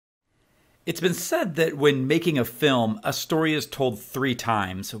It's been said that when making a film, a story is told 3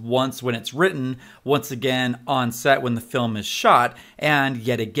 times. Once when it's written, once again on set when the film is shot, and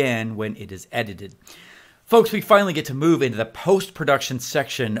yet again when it is edited. Folks, we finally get to move into the post-production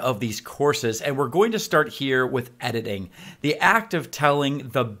section of these courses, and we're going to start here with editing. The act of telling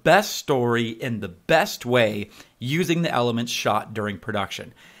the best story in the best way using the elements shot during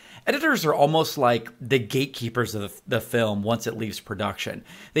production. Editors are almost like the gatekeepers of the film once it leaves production.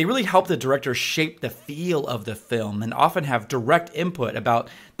 They really help the director shape the feel of the film and often have direct input about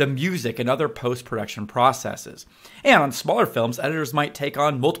the music and other post-production processes. And on smaller films, editors might take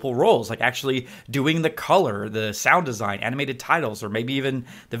on multiple roles, like actually doing the color, the sound design, animated titles, or maybe even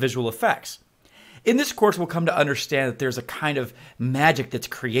the visual effects. In this course, we'll come to understand that there's a kind of magic that's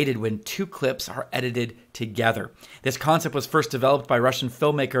created when 2 clips are edited together. This concept was first developed by Russian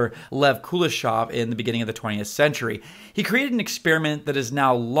filmmaker Lev Kuleshov in the beginning of the 20th century. He created an experiment that is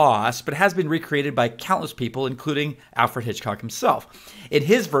now lost, but has been recreated by countless people, including Alfred Hitchcock himself. In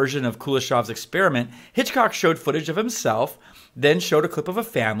his version of Kuleshov's experiment, Hitchcock showed footage of himself, then showed a clip of a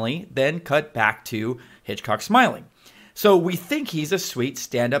family, then cut back to Hitchcock smiling. So we think he's a sweet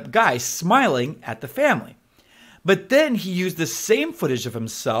stand-up guy smiling at the family. But then he used the same footage of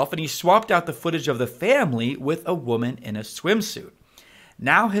himself and he swapped out the footage of the family with a woman in a swimsuit.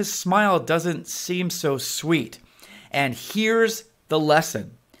 Now his smile doesn't seem so sweet. And here's the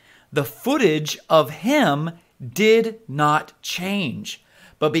lesson. The footage of him did not change,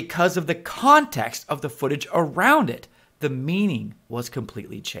 but because of the context of the footage around it, the meaning was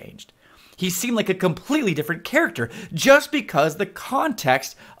completely changed. He seemed like a completely different character just because the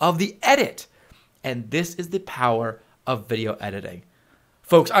context of the edit. And this is the power of video editing.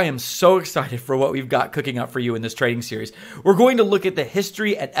 Folks, I am so excited for what we've got cooking up for you in this training series. We're going to look at the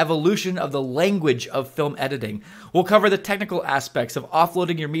history and evolution of the language of film editing. We'll cover the technical aspects of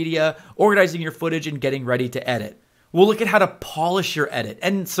offloading your media, organizing your footage, and getting ready to edit. We'll look at how to polish your edit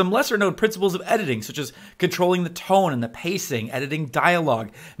and some lesser known principles of editing, such as controlling the tone and the pacing, editing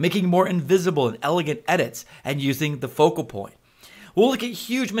dialogue, making more invisible and elegant edits, and using the focal point. We'll look at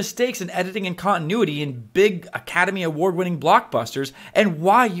huge mistakes in editing and continuity in big Academy Award-winning blockbusters and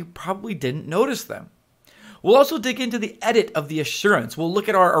why you probably didn't notice them. We'll also dig into the edit of the assurance. We'll look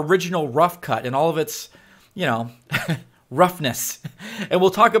at our original rough cut and all of its, roughness. And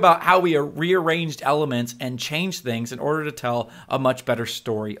we'll talk about how we rearranged elements and changed things in order to tell a much better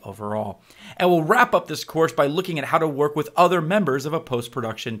story overall. And we'll wrap up this course by looking at how to work with other members of a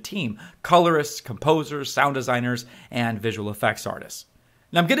post-production team: colorists, composers, sound designers, and visual effects artists.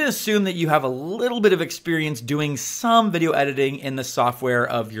 Now, I'm going to assume that you have a little bit of experience doing some video editing in the software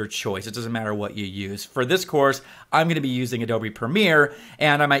of your choice. It doesn't matter what you use. For this course, I'm going to be using Adobe Premiere,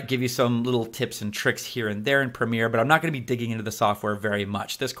 and I might give you some little tips and tricks here and there in Premiere, but I'm not going to be digging into the software very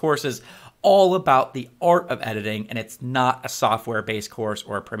much. This course is all about the art of editing, and it's not a software-based course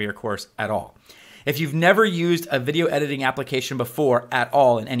or a Premiere course at all. If you've never used a video editing application before at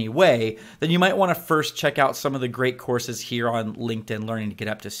all in any way, then you might want to first check out some of the great courses here on LinkedIn Learning to get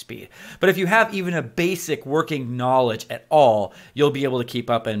up to speed. But if you have even a basic working knowledge at all, you'll be able to keep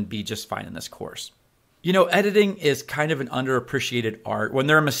up and be just fine in this course. You know, editing is kind of an underappreciated art. When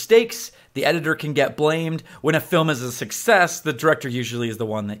there are mistakes, the editor can get blamed. When a film is a success, the director usually is the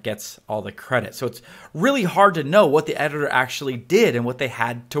one that gets all the credit. So it's really hard to know what the editor actually did and what they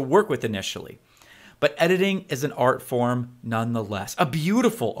had to work with initially. But editing is an art form nonetheless, a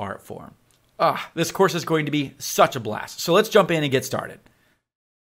beautiful art form. This course is going to be such a blast. So let's jump in and get started.